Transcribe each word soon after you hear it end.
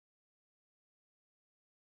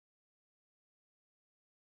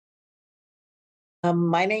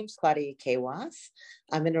My name's Claudia Kawas.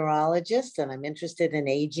 I'm a neurologist and I'm interested in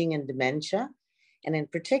aging and dementia, and in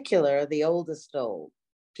particular, the oldest old,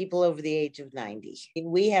 people over the age of 90.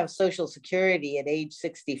 We have Social Security at age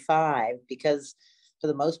 65 because, for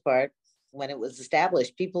the most part, when it was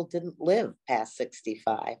established, people didn't live past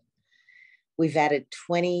 65. We've added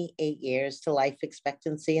 28 years to life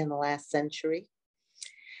expectancy in the last century.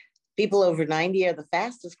 People over 90 are the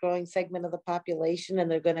fastest growing segment of the population, and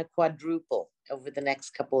they're going to quadruple over the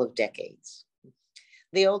next couple of decades.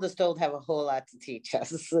 The oldest old have a whole lot to teach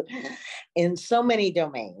us in so many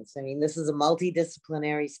domains. I mean, this is a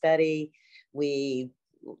multidisciplinary study. We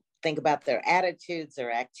think about their attitudes,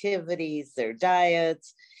 their activities, their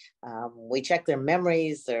diets. We check their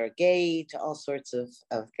memories, their gait, all sorts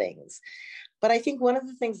of things. But I think one of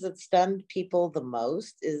the things that stunned people the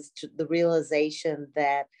most is the realization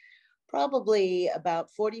that probably about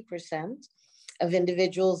 40% of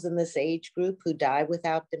individuals in this age group who die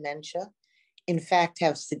without dementia, in fact,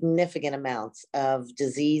 have significant amounts of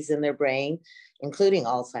disease in their brain, including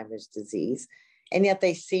Alzheimer's disease, and yet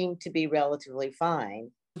they seem to be relatively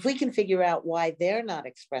fine. If we can figure out why they're not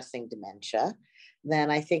expressing dementia,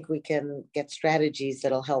 then I think we can get strategies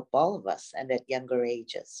that'll help all of us and at younger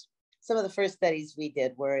ages. Some of the first studies we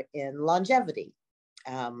did were in longevity.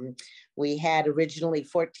 We had originally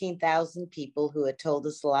 14,000 people who had told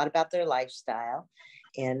us a lot about their lifestyle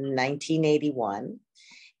in 1981.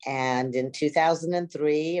 And in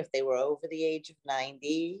 2003, if they were over the age of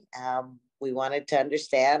 90, we wanted to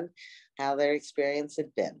understand how their experience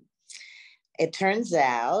had been. It turns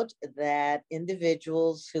out that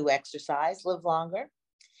individuals who exercise live longer.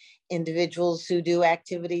 Individuals who do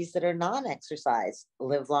activities that are non-exercise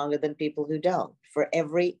live longer than people who don't. For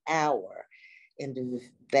every hour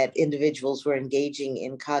that individuals were engaging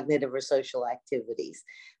in cognitive or social activities,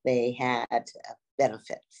 they had a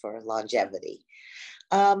benefit for longevity.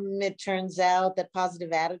 It turns out that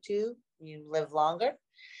positive attitude, you live longer.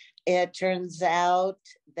 It turns out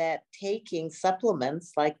that taking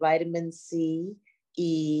supplements like vitamin C,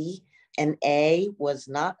 E, and A was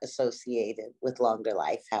not associated with longer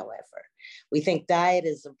life, however. We think diet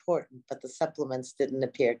is important, but the supplements didn't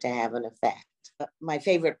appear to have an effect. My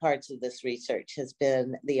favorite parts of this research has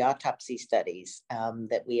been the autopsy studies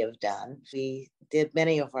that we have done. We did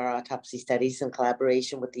many of our autopsy studies in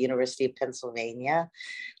collaboration with the University of Pennsylvania,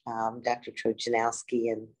 Dr.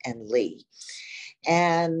 Trojanowski and Lee.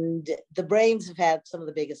 And the brains have had some of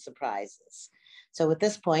the biggest surprises. So at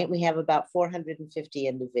this point, we have about 450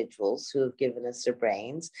 individuals who have given us their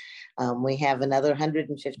brains. We have another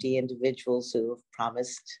 150 individuals who have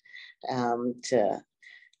promised to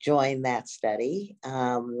join that study.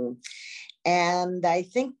 And I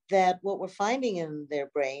think that what we're finding in their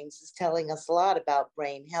brains is telling us a lot about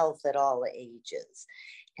brain health at all ages,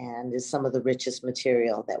 and is some of the richest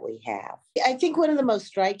material that we have. I think one of the most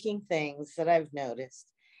striking things that I've noticed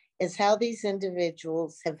is how these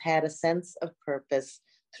individuals have had a sense of purpose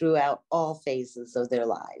throughout all phases of their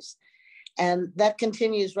lives. And that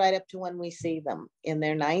continues right up to when we see them. In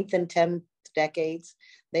their 9th and 10th decades,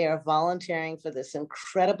 they are volunteering for this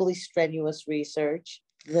incredibly strenuous research.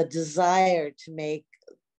 The desire to make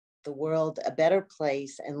the world a better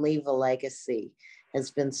place and leave a legacy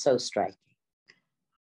has been so striking.